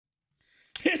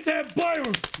that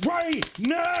button right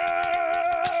now.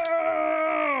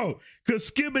 Cause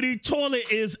Skibidi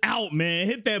Toilet is out, man.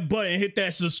 Hit that button, hit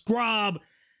that subscribe.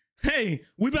 Hey,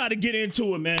 we about to get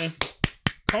into it, man.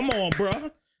 Come on,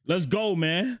 bro. Let's go,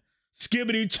 man.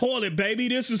 Skibidi Toilet, baby.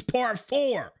 This is part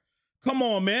 4. Come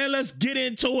on, man. Let's get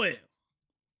into it.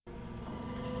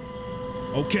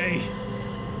 Okay.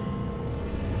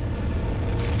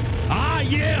 Ah,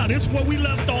 yeah. This is where we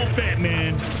left off at,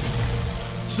 man.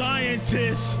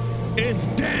 Scientist is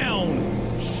down.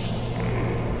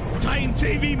 Titan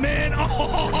TV, man.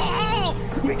 Oh,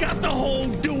 we got the whole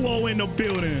duo in the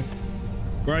building.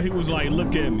 Bro, he was like,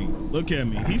 look at me. Look at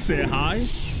me. He said hi.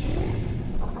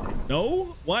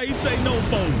 No? Why he say no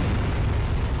phone?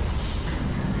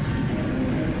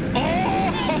 Oh!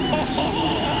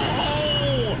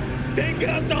 They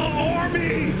got the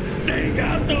army! They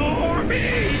got the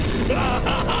army!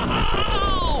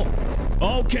 Oh!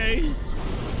 Okay.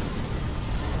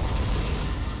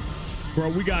 Bro,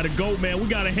 we gotta go, man. We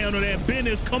gotta handle that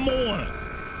business. Come on.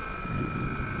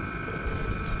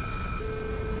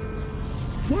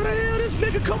 Why the hell this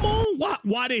nigga come on?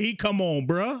 Why did he come on,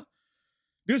 bro?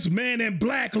 This man in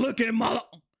black looking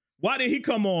why did he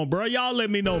come on, bro? Y'all let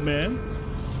me know, man.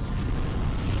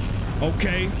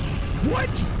 Okay. What?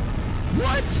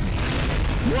 What?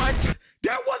 What?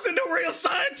 That wasn't the real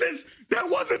scientist. That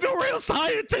wasn't the real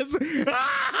scientist.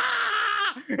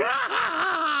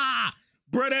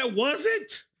 Bro, that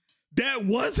wasn't? That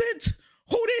wasn't?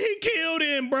 Who did he kill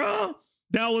then, bro?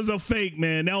 That was a fake,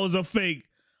 man. That was a fake.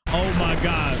 Oh my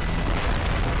God.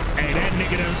 Hey, that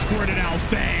nigga done squirted out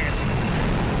fast.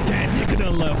 That nigga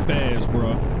done left fast,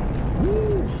 bro.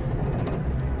 Woo.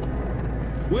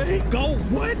 Where'd he go?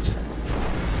 What?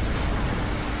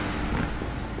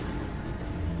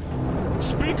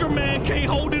 Speaker man can't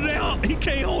hold it out. He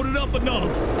can't hold it up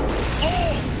enough.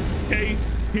 Oh, okay.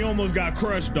 He almost got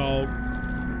crushed, dog.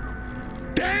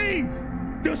 Dang!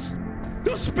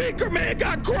 The speaker man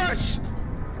got crushed.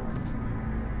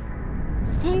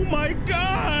 Oh my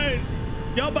God.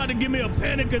 Y'all about to give me a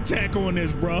panic attack on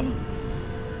this, bro.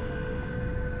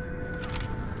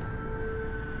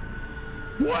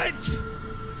 What?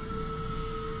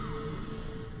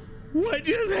 What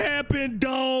just happened,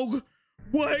 dog?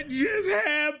 What just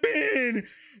happened?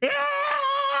 Ah!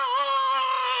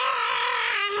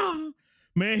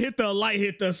 Man, hit the light,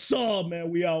 hit the saw, man.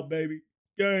 We out, baby.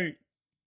 Gang.